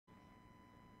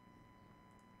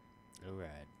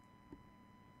Alright.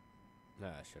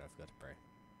 Ah, shit, I forgot to pray.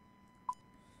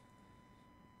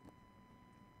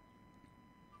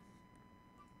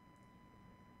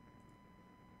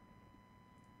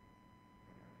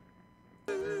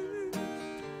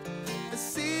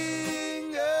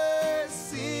 Singers,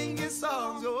 sing your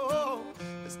songs, oh,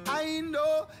 'cause I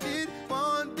know it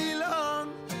won't be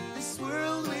long. This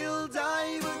world will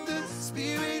die, but the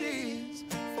spirit is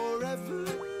forever.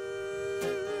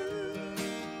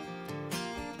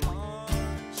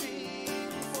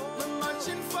 We're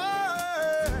marching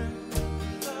forward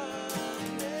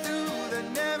through the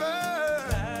never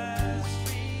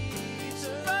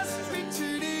past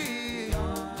retreating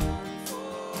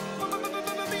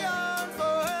beyond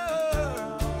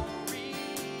forever.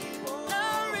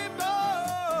 Now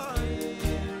reborn,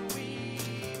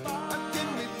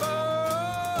 again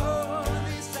reborn.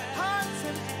 These hearts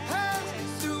and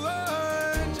hands to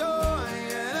our joy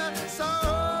and our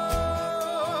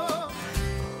sorrow.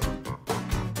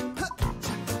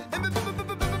 And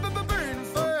burn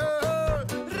for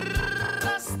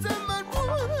Rastaman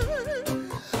wood.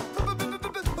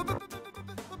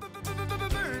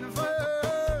 Burn for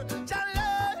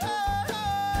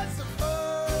Jalas.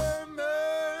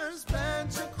 Farmers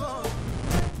plant your corn.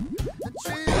 The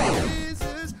trees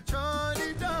is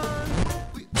trodden down.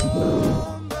 We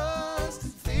all must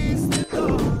face the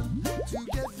dawn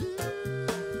together.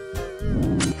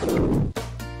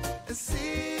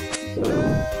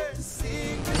 Singers,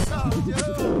 sing a song,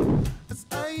 yo. 'Cause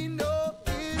I know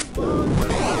it won't be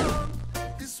long.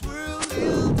 This world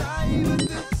will die, but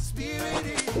the spirit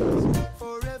is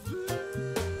forever.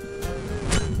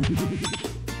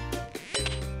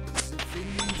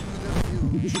 Zipping into the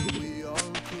future we all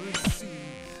could see.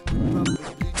 We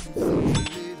probably do things a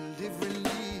little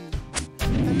differently.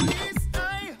 At least I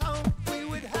hope we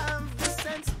would have the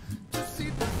sense to see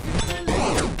the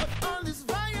futility of all this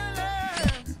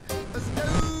violence. 'Cause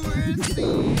now we're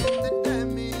seeing the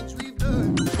damage we've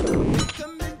done,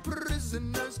 becoming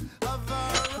prisoners of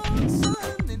our own sun.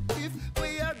 And if we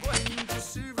are going to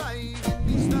survive in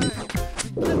these times,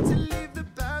 we've got to leave the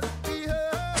past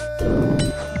behind.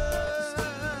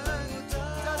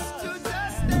 Dust to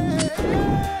dust,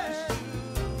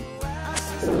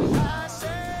 ashes to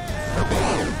ashes.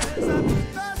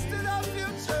 Past to the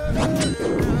future.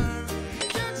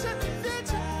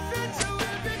 Future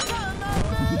will become our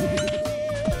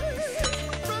base.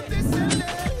 From this land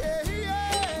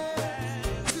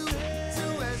to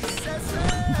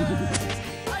ancestors.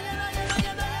 I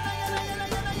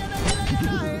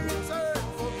return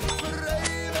for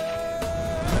forever.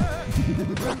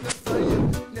 Burn the fire,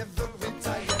 never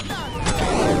retire.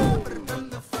 Burn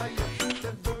the fire,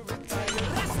 never retire.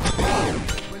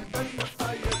 We'll burn the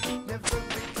fire, never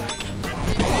retire.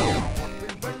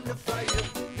 We'll burn the fire,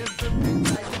 never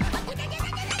retire.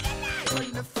 Burn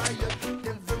the fire,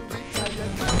 never retire.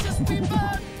 Not just we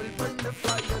burn. We'll burn the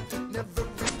fire, never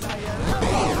retire.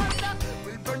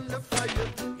 We'll burn the fire,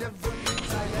 never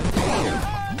retire.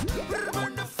 We'll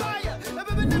burn the fire,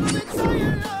 never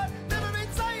retire, Lord. Never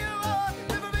retire, Lord.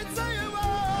 Never retire,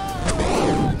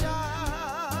 Lord.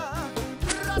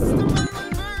 Rastaman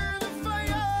will burn the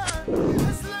fire.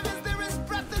 As long as there is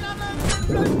breath in our lungs and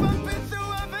blood pumping through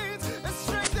our veins and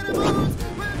strength in our bones,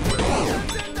 we'll keep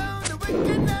shutting down the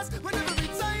wickedness. We'll never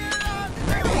retire, Lord.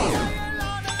 Never retire,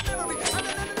 Lord. I'll never retire,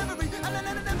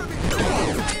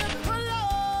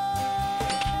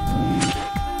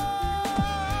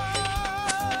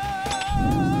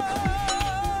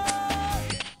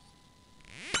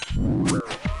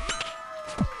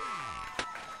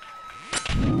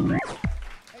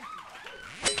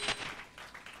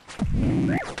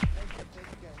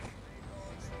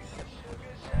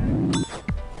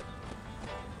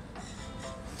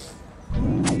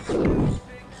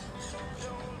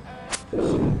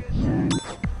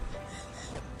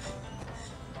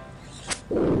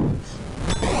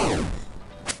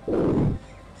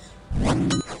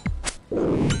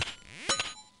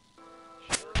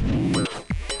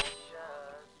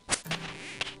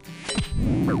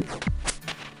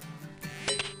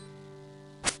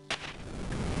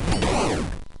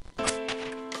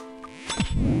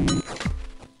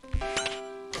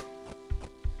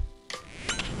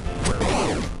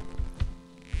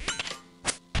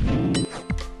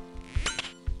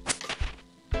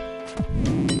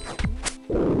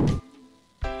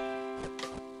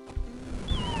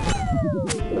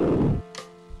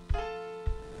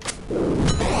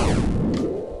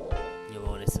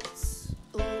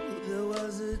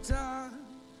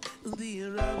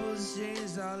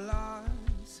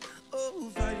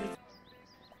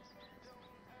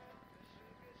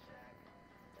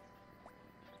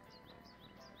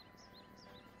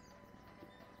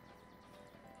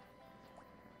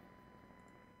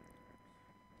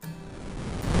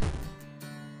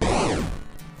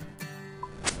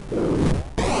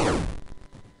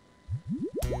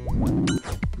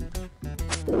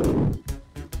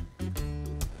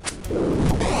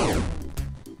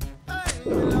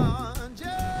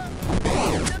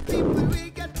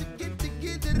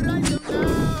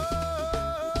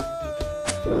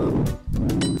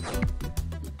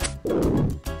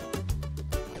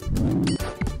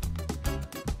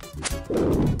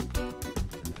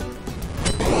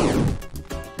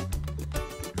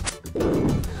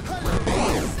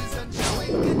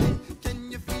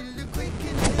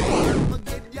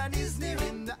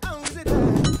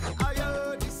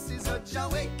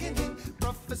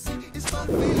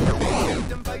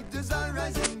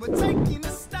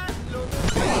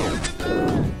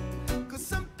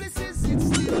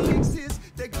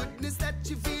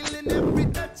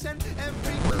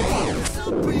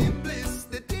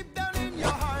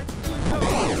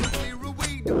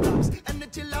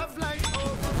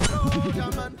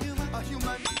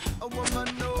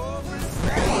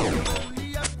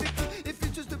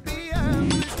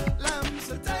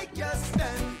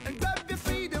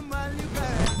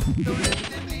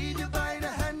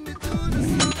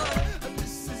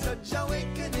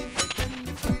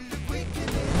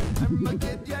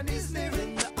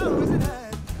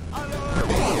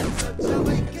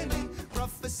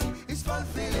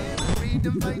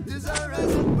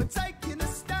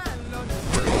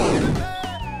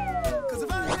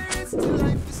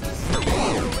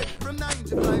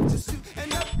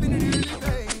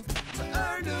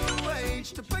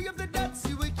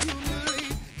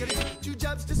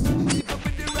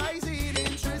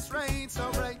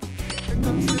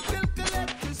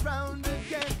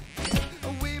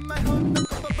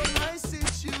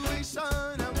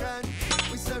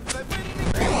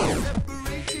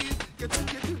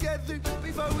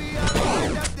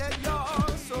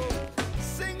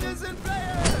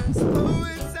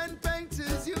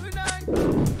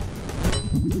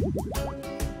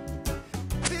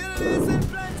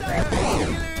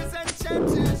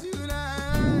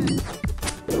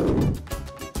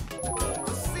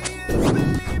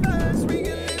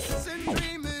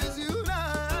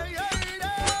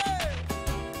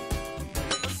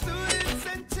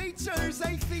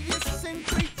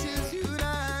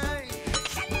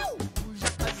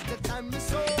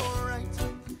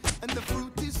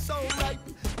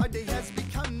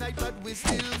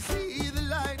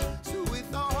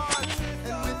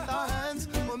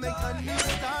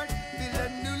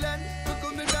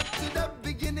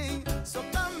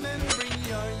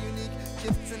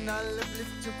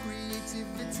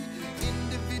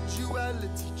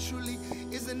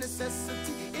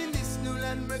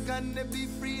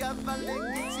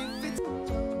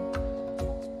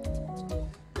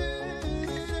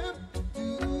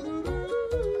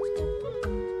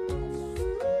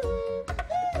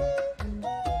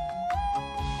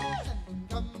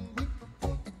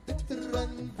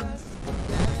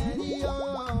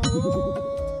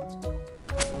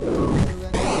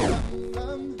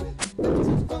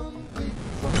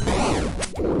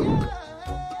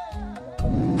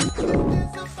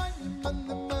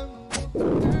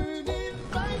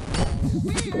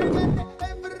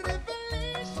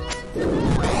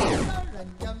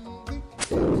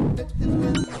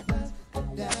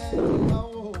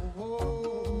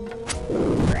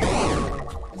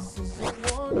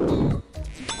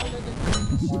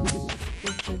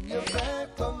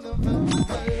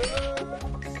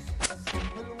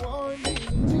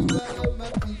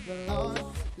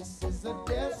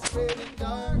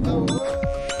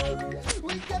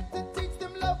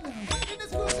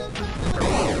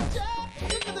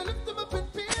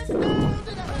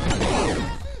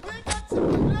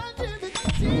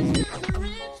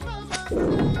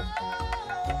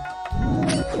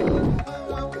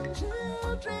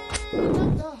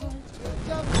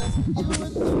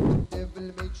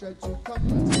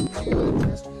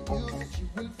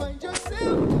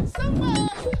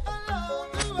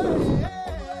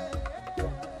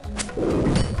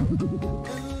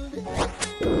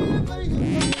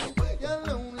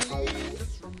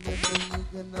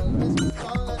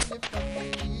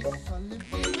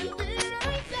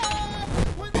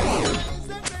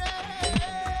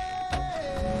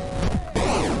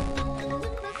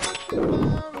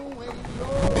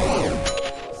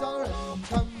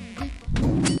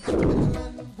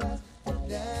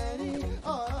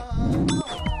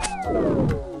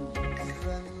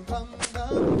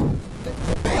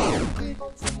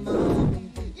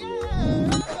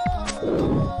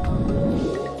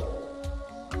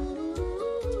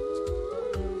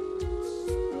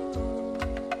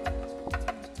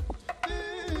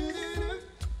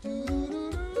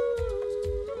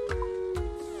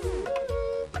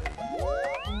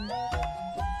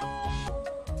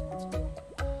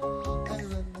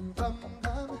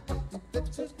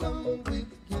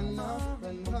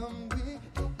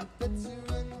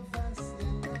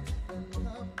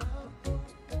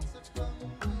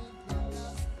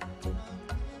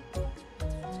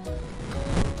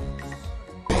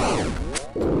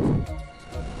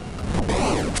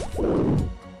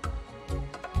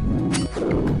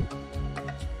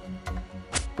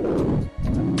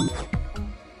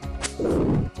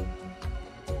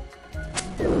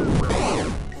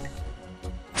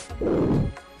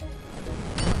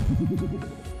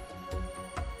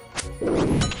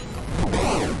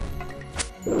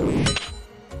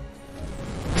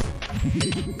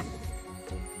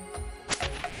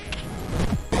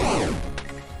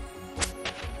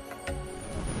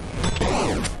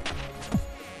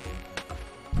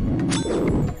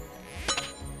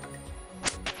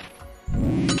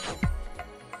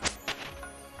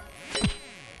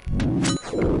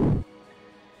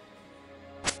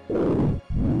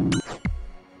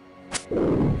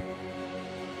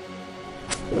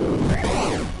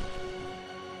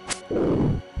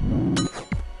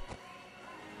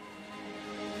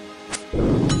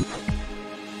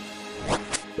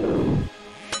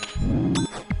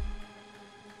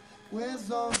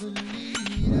 Where's all the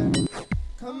leaders?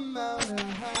 Come out of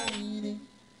hiding.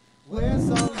 Where's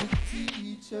all the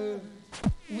teachers?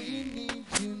 We need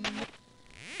you now.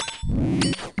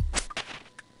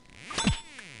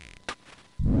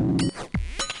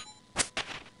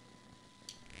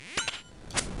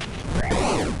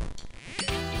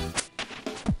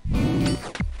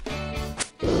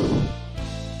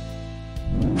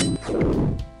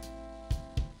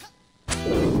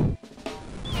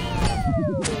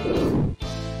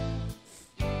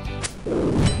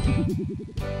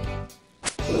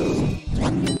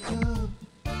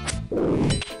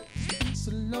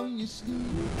 So long you sleep.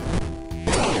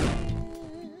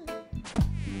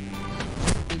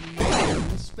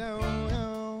 The spell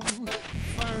will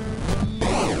find you.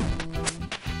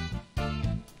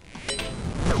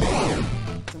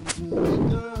 Time to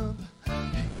wake up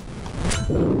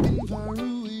in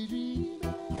faraway dream.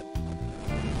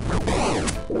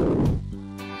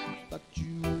 Thought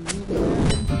you would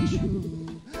have, but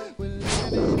you were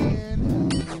living in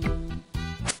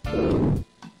hell.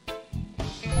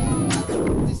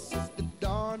 This is the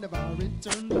dawn of our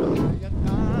return to a higher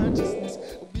consciousness.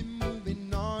 We're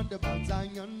moving on to Mount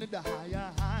Zion to the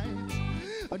higher heights.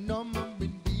 A number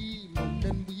in demon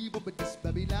and we will be this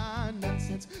Babylon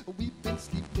nonsense. We've been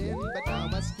sleeping, but now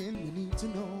our skin we need to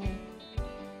know.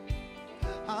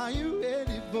 Are you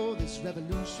ready for this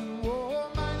revolution? Oh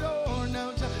my Lord,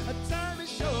 now a time is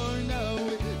short now.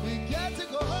 We got to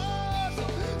go.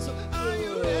 So are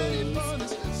you ready for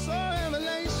this soul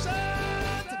revelation?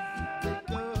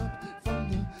 Wake up from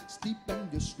the sleep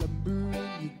and you're slumbering.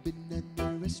 You've been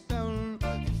under a spell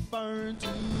for far too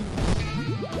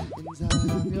long.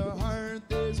 Inside of your heart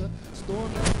there's a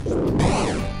storm that is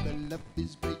raging. The love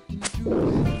is breaking through.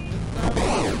 And the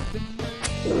clouds have been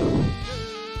waiting.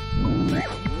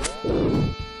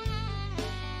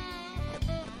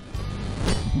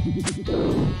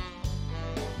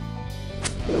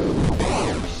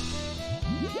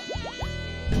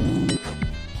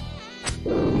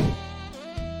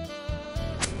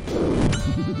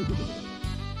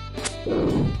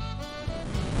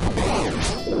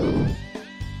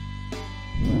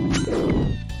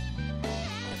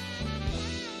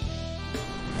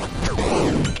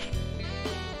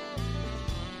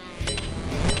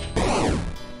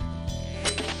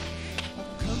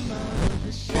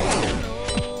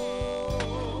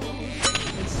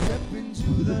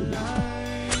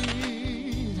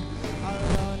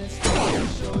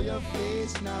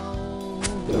 Now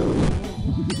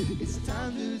it's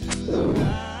time to do the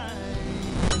right.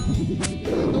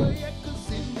 Oh yeah,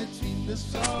 'cause in between the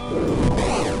sorrows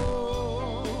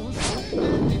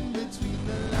and in between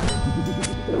the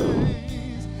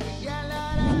lines, yeah, I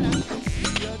can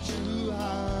see your true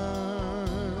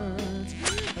heart.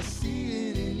 I see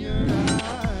it in your eyes.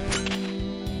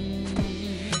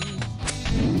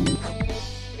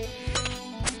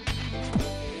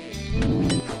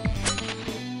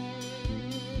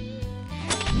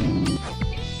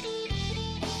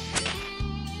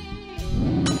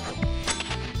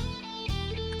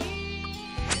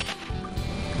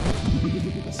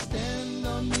 Stand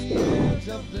on the edge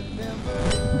of the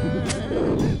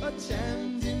never, a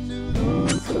chant into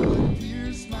those who would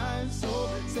pierce my soul,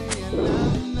 saying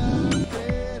I'm not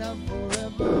afraid of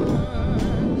forever.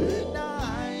 Now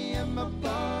I am a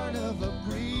part of a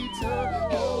preacher,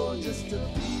 oh, just a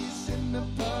piece in the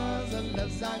puzzle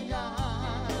of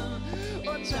Zion,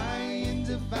 or trying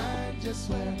to find just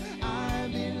where I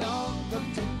belong.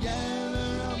 Come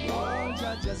together, I'm all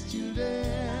just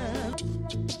children.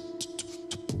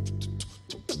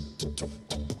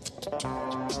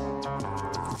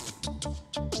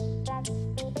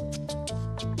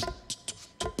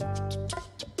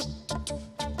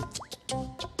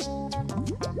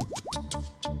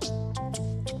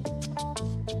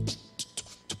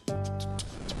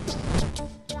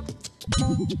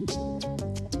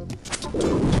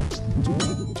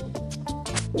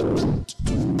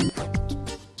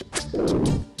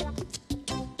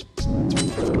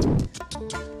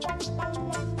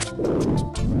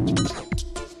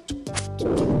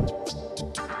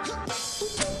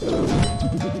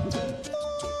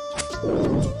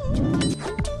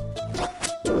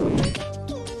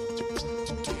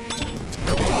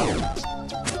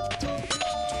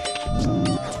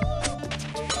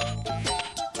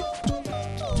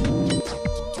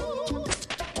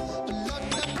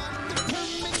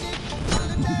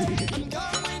 holiday. I'm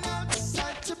going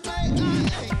outside to play.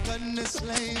 I ain't gonna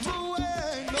slave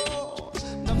away, no.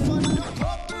 No fun, no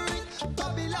corporate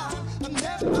Babylon. I'm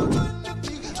never gonna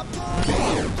be a part of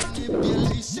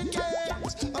manipulation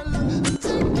games. I'm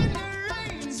taking the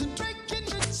reins and breaking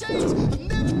the chains. I'm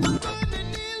never gonna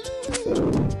kneel.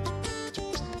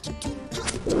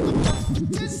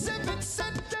 This 7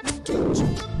 cent, beat you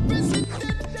the president.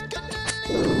 Gonna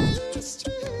lead the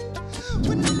street.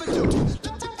 When I'm a dude, let's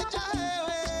take the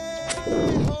highway.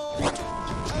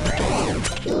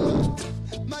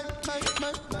 My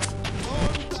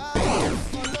own path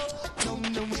follow.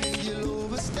 No way you'll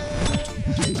overstay.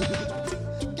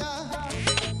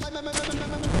 My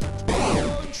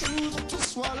own truth to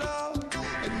swallow.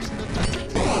 And you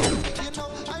know,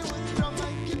 I went from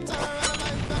my guitar and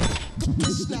my back.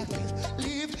 Slack,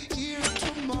 leave here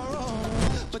tomorrow.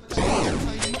 But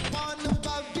I'm upon the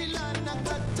Babylon. I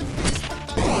got to face the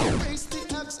face the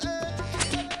abs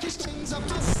and these things of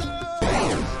my soul.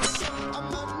 So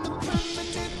I'm on a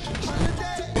permanent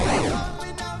holiday. I'm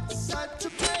going outside to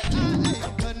play. I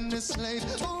ain't gonna slave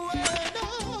away.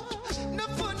 No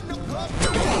fun, no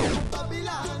corporate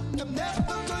Babylon. I'm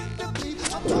never gonna be a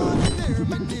part of their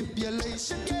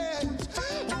manipulation games.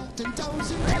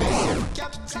 10,000 years of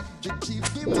captivity,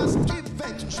 we must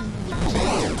eventually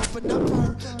open up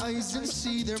our eyes and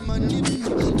see their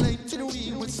manipulated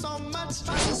we with so much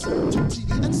uncertainty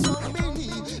and so many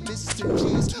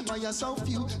mysteries. Why are so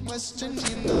few questions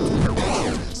in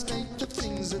the state of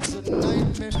things? It's a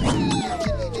nightmare.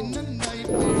 Living in a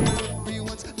nightmare.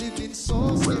 Everyone's living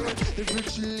so scared. They're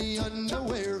virtually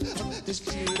unaware of this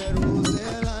fear that rules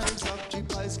their lives,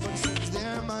 occupies, consumes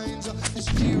their minds. This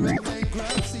fear of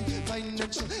bankruptcy,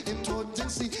 financial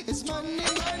impotency. It's money,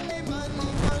 money,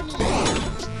 money, money.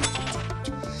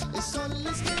 It's all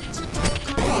this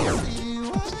hypocrisy.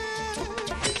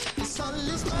 It's all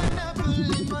this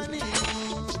monopoly money.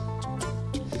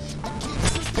 It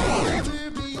keeps us from ever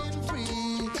being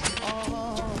free.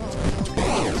 Oh,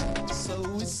 so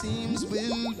it seems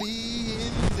we'll be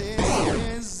in this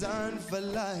prison for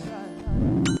life.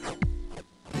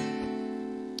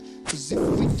 'Cause if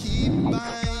we keep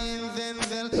buying, then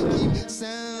they'll keep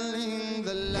selling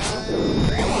the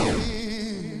lies.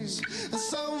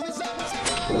 So it's up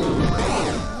to you.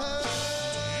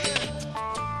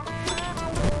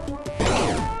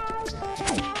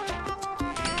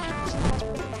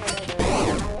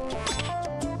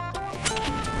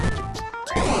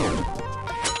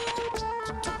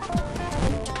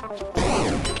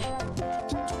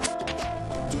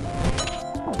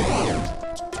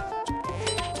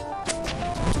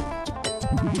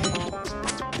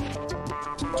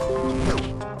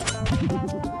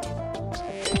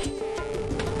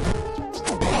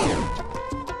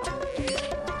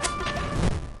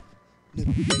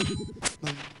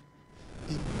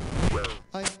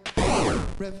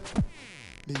 Rev,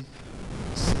 me,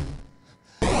 say,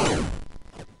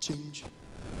 change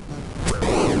my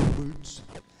words.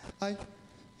 I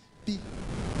be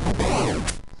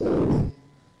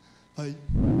I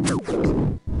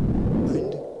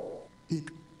mind in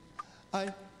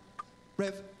I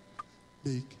rev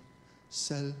make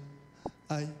sell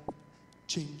I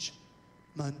change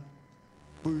man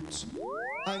words.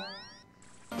 I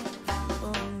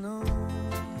Oh no.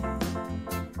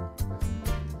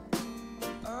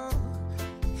 Oh,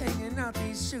 hanging out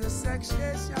these sugar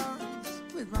sections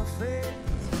with my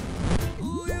friends.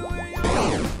 Ooh,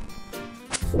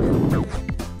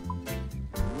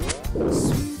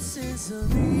 sweet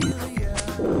sensibility.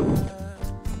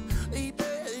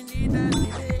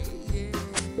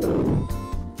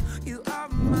 You are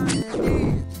my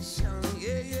addiction,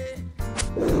 yeah, yeah.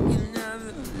 You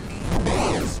never leave me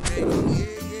astray,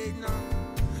 yeah, yeah, no.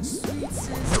 Sweet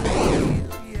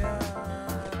sensibility,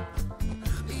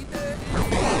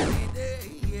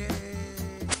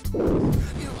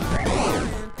 you are my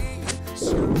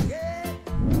addiction, yeah.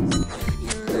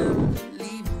 You never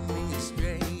leave me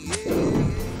astray, yeah,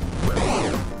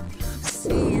 yeah.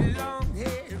 See you long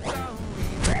hair,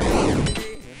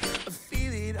 I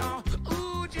feel it all,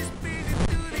 ooh, just feel it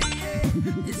through the air.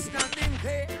 There's nothing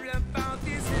clear about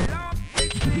this love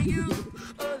between you.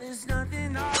 Oh, there's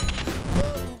nothing off.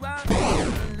 Oh, I'm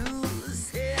gonna lose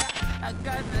here. I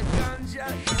got the ganja,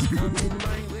 it's coming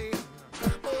my way.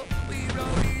 Oh, we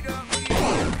roll it up, we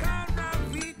don't count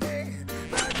every day.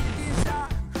 But it is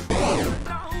hard, oh,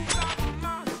 no, come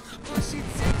on. But she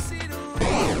takes it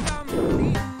away from me,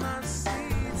 my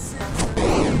sweet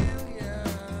sensibility.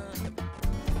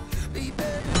 Baby,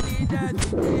 that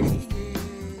day,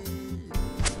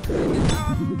 you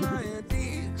are my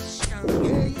addiction,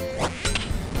 yeah, yeah.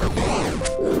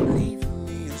 Leave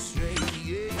me astray,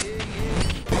 yeah, yeah,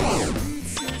 yeah.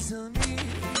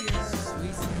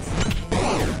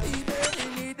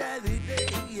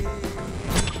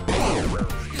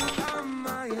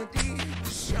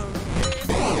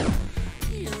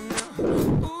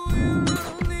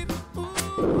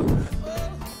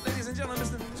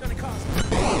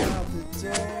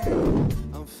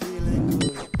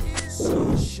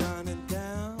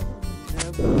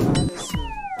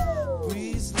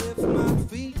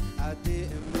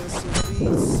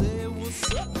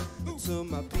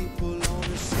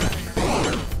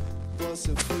 it's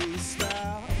a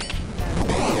freestyle. At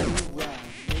the ride,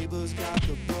 neighbors got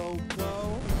the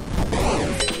BOCO.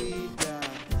 Way down,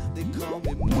 they call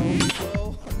me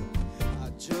Mofo. I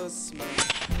just smile.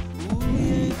 Ooh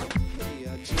yeah, hey,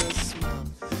 I just smile.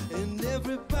 And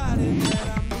everybody that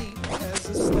I meet has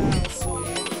a style so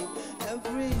unique.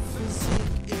 Every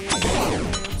physique is so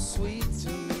damn sweet to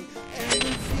me. And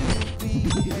if you be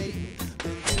hating,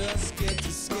 then just get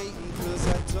to skating. Cause I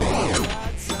don't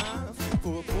got time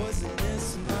for a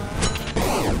poisonous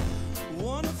mind.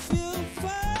 Wanna feel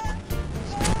fine?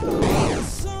 Oh, it's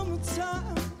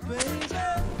summertime, baby.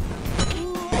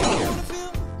 Ooh, I wanna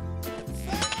feel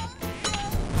fine.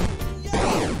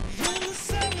 Yeah, in the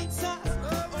summertime.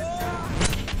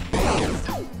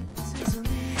 This is a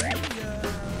media.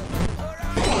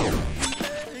 Alright, we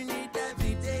burn it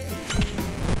every day.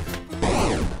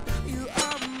 You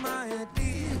are my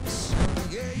addiction,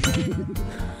 yeah, yeah.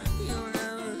 You'll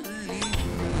never leave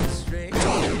me astray, yeah,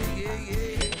 yeah,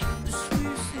 yeah. The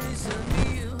sweet is a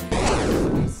meal.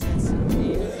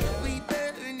 We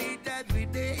burn it every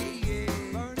day, yeah.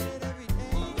 Burn it every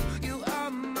day. You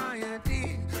are my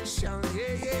addiction,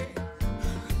 yeah, yeah.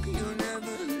 You'll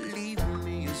never leave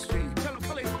me astray. Tell 'em,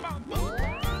 Philly, go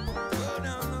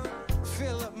down,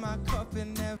 Fill up my cup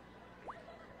and never.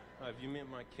 Oh, have you met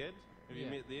my kid? Have you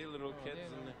Yeah. met their little Oh, kids? they're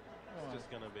And nice. it's Oh. just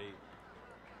gonna be.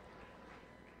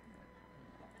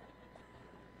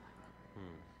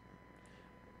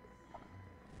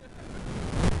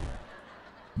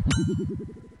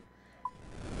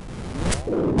 I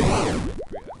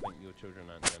think your children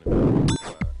aren't going to be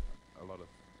a lot of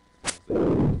things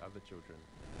that other children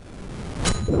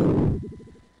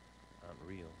aren't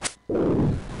real.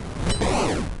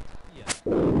 Yeah.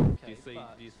 Do Okay, you see?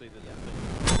 but, Do you see that? yeah.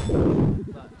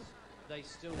 But they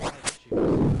still have issues. They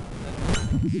don't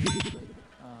take it seriously.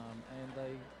 And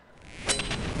they do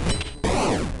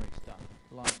ordinary stuff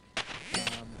like you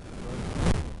know.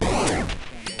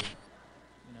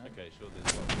 Okay, sure.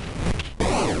 There's lots.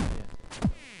 Yeah.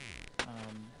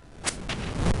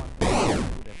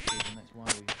 Would have kids, and that's why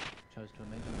we chose to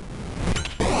imagine it.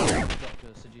 The doctor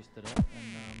suggested it, and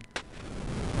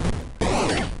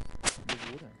with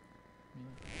water.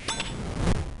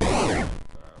 Yeah.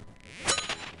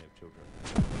 Have children.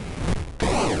 No,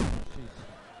 she's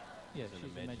It's an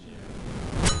imaginary.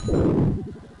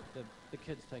 The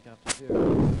kids take after her.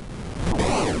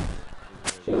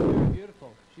 She's very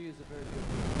beautiful. She is a very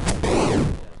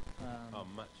beautiful. Oh,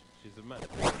 much. She's a much.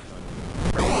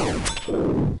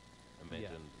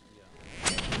 Imagined.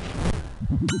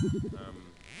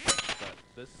 But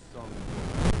this song is one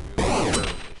of the real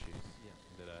issues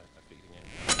that are affecting us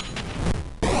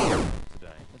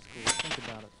today. That's cool. Think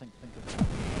about it. Think about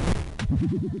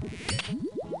it.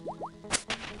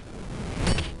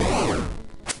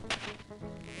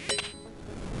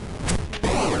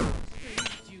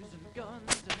 Streets using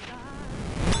guns and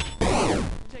knives,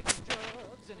 taking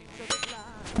drugs in each other's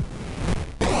lives,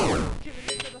 killing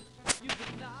each other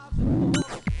using knives and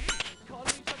forks,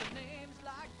 calling each other names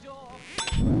like dogs.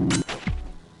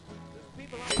 There's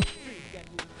people on the street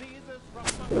getting diseases from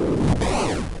monkeys.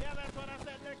 Yeah, that's what I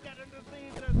said. They're getting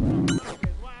diseases from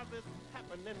monkeys. Why is this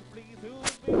happening, please?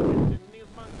 Who's been catching these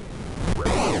monkeys?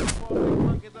 Poor big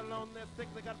monkeys alone. They're sick.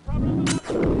 They got problems with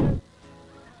them.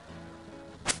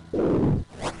 A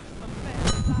man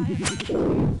lying on the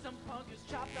street, some punk is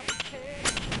chopped up his head.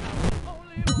 I'm the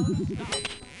only one to stop.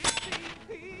 See,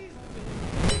 he's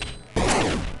dead.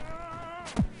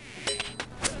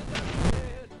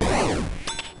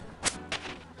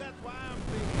 That's why I'm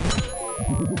thinking.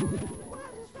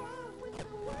 What is wrong with the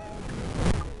world?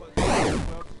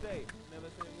 Well, today, never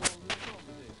say wrong with the song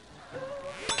today.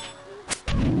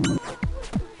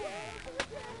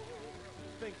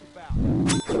 Think about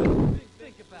it.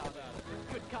 Think about it.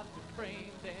 Good cops are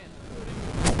framed and put into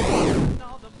prison. And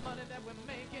all the money that we're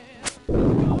making is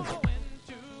going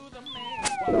to the man.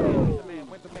 Why is a man?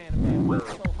 When's a man a man?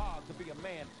 What's so hard to be a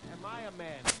man? Am I a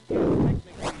man? Yes,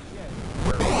 technically, yes.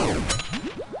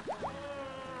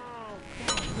 Oh,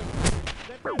 come on,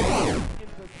 they're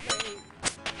into slave.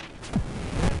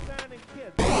 They're turning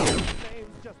kids into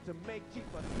slaves just to make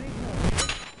cheaper sneakers.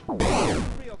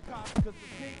 Real cops, cause the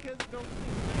sneakers don't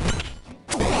seem like cheap.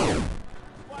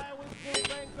 Why are we still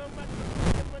paying so much for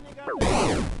sneakers when you got the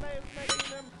slaves making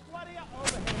them? What are your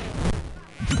overhead?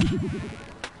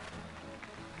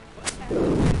 But at the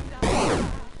same time,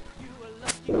 you were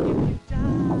lucky if you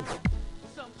died.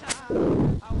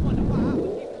 Sometimes I wonder why we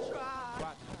even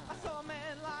try. I saw a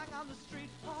man lying on the street,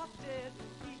 half dead.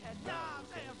 He had knives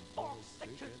and forks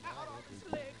sectioned out of his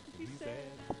leg. He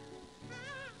said,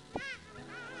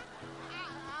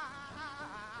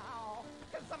 "Ow,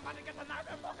 can somebody get a knife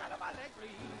and fork out of my leg,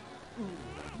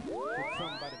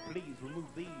 Somebody please remove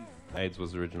these. AIDS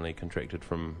was originally contracted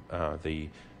from the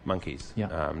monkeys,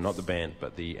 Yeah. not the band,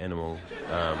 but the animal,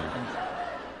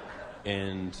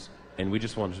 and we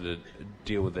just wanted to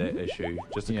deal with that issue.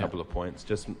 Just a Yeah. couple of points,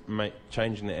 just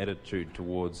changing the attitude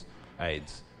towards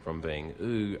AIDS from being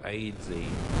ooh AIDSy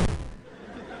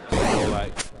to more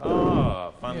like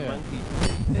fun Yeah. monkey,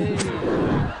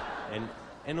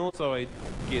 and also I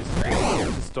guess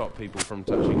to stop people from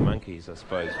touching monkeys, I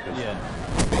suppose. 'Cause Yeah.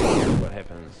 that's what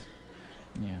happens.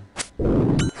 Yeah.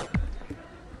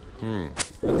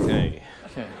 Okay.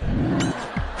 Okay.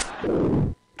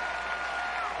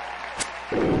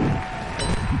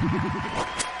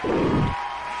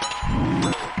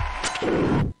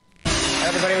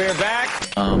 Everybody, we're back.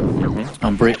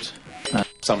 I'm Britt.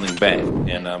 Something bad,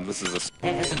 and this is a.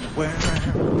 As in the world.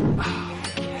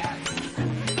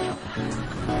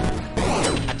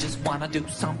 I just wanna do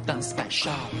something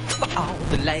special for all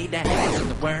the ladies in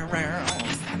the world.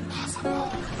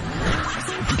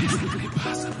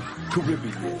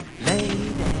 Caribbean,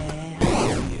 Ladies,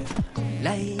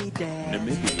 ladies,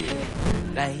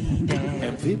 Namibia, ladies,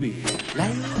 Amphibia,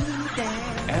 ladies,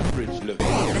 average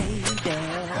looking,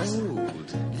 ladies, old,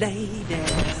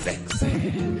 ladies,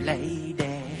 sexy,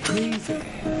 ladies, crazy,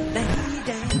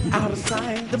 ladies, out of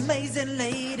sight, the amazing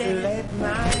lady, late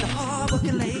night, the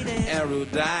hard-working lady,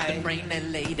 erudite, brainy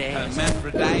lady,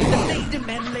 hermaphrodite, the lady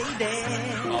man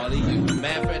lady. all of you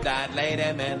hermaphrodite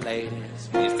lady man ladies,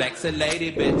 you sexy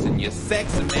lady bits and you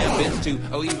sexy man bits too.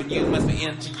 Oh, even you must be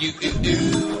into you.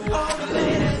 All the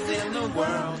ladies in the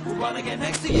world who wanna get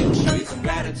next to you, show you some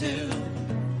gratitude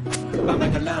by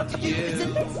making love to you.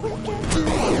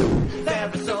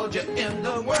 Every soldier in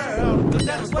the world who's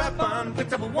got his weapon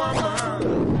picked up a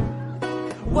woman.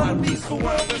 What a peaceful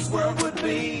world this world would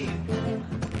be.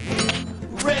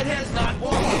 Redheads not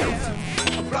warheads,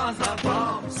 blondes not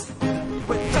bombs.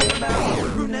 We're talking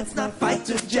about brunettes not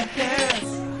fighter jets.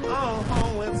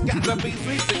 Oh, it's got to be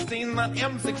sweet 16, not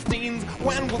M16s.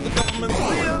 When will the government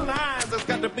realize it's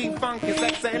got to be funky,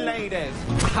 sexy ladies?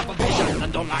 I have a vision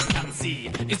and all I can see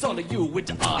is all of you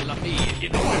with all of me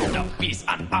in a world of peace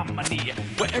and harmony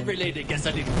where every lady gets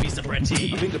a little piece of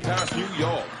pretty. I've been to Paris, New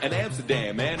York, and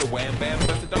Amsterdam, and a wham bam,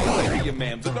 but don't say to your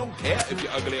ma'am. So don't care if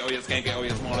you're ugly or you're skanky or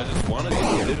you're small. I just wanna do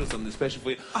a little something special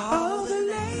for you. All the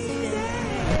ladies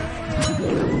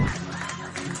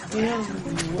In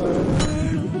the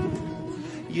world,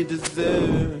 you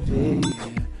deserve it.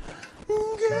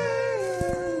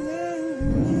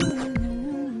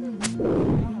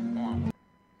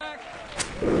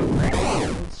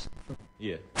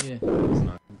 Yeah. Yeah. It's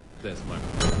not. That's my.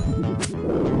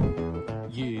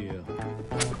 Yeah.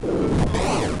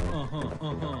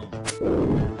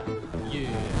 Yeah.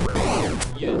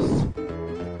 Yes.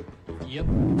 Yep.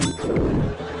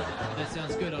 That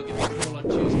sounds good. I'll give you a call on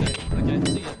Tuesday. Okay,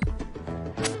 see ya.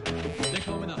 They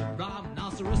call me the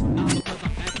rhinoceros, not because I'm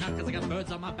fat, not because I got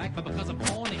birds on my back, but because I'm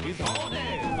horny. He's horny.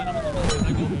 When I'm on the road,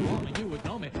 I go home and you would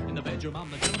know me. In the bedroom, I'm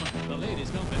the gentleman. The ladies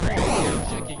come before me.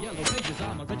 Check your yellow pages.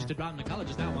 I'm a registered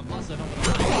gynecologist. Now I'm flossing over the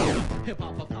line.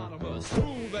 Hip-hop hippopotamus.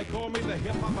 Ooh, they call me the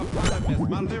hip-hop-opotamus.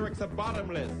 My lyrics are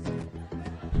bottomless.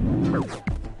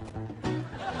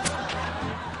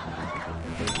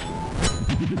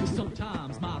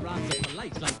 Sometimes my rhymes are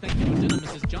polite, like thank you for dinner,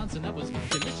 Mrs. Johnson, that was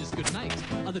delicious, good night.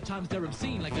 Other times they're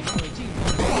obscene, like an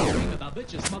R-18 dream about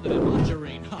bitches smothered in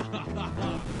margarine. Ha ha ha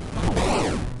ha.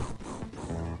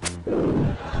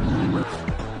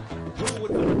 Who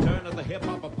with the return of the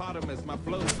hip-hop-opotamus? My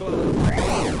flow's close.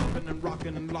 Hopping and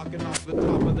rocking and locking off the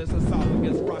top of this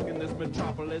esophagus, rocking this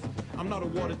metropolis. I'm not a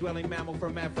water-dwelling mammal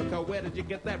from Africa. Where did you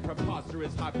get that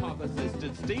preposterous hypothesis?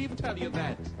 Did Steve tell you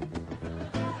that?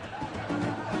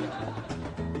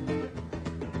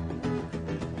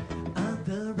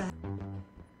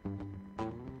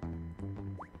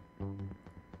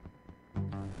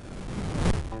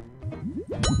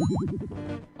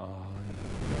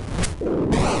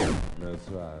 That's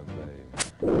right, baby.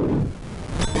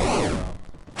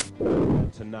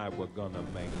 Tonight we're gonna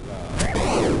make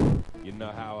love. You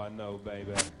know how I know,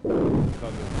 baby?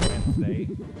 Because it's Wednesday.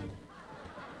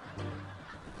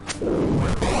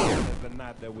 It's the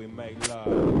night that we make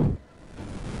love.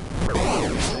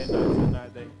 Wednesday night's the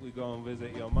night that we go and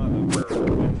visit your mother.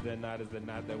 Wednesday night is the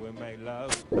night that we make love.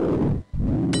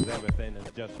 'Cause everything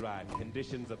is just right.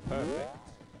 Conditions are perfect.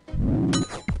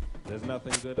 There's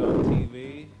nothing good on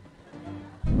TV.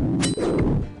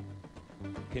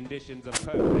 Conditions are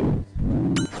perfect.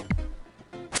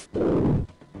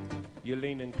 You're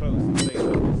leaning close and saying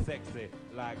something sexy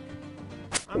like,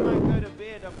 I might go to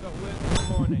bed, I've got work in the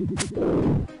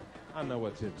morning. I know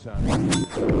what you're trying to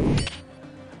do.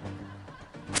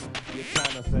 You're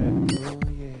trying to say, oh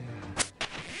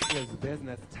yeah, it's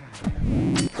business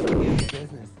time. It's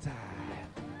business time.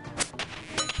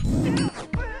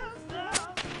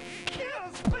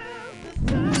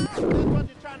 That's what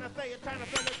you're trying to say. You're trying to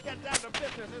say, let's get down to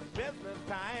business. It's business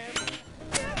time.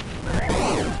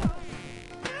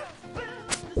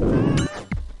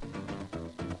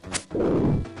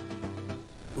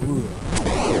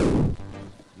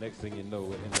 Next thing you know,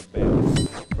 we're in the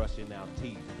bed, brushing our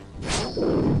teeth.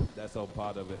 That's all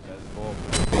part of it. That's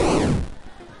foreplay.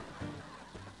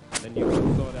 Then you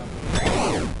can sort out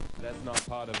the that's not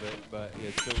part of it, but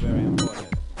it's still very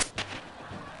important.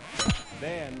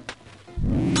 Then,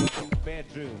 in the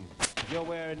bedroom, you're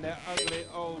wearing that ugly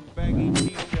old baggy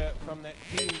t-shirt from that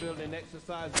team building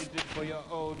exercise you did for your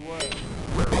old work.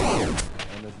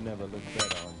 And it's never looked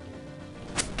better on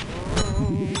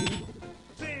you.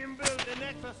 Team building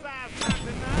exercise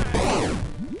 99.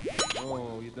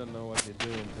 Oh, you don't know what you're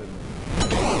doing to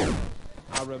me.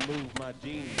 I remove my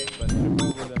jeans, but trip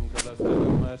over them because I still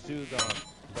got my shoes on.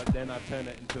 But then I turn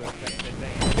it into a sexy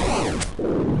dance.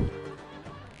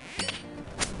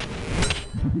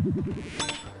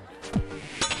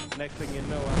 Next thing you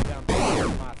know, I'm down to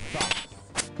my socks.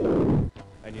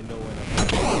 And you know when I'm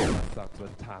down to my socks,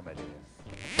 what time it is.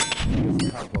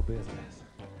 It's time for business.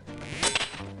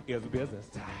 It's business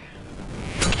time.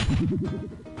 You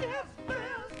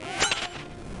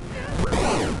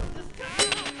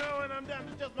know when I'm down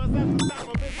to just myself, it's time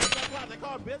for business. That's why they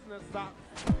call business socks.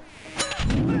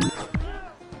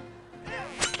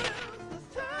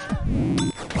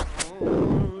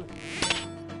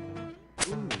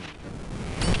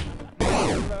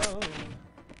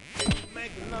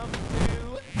 Making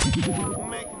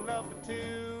love for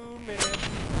 2 minutes.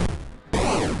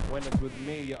 When it's with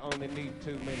me, you only need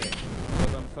 2 minutes,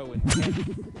 because I'm so intense.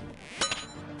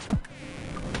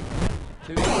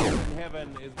 2 minutes in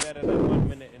heaven is better than 1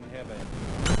 minute in heaven.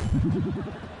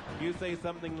 You say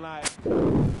something like, I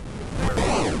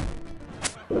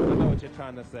know what you're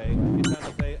trying to say. You're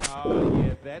trying to say, oh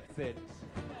yeah, that's it.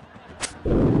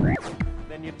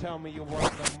 Then you tell me you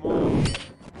want some more.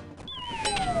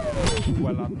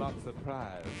 Well, I'm not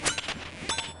surprised.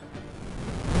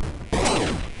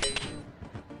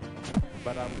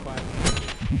 But I'm quite happy.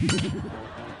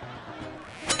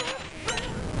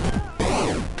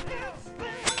 This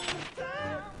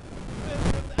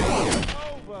is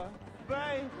over,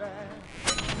 baby.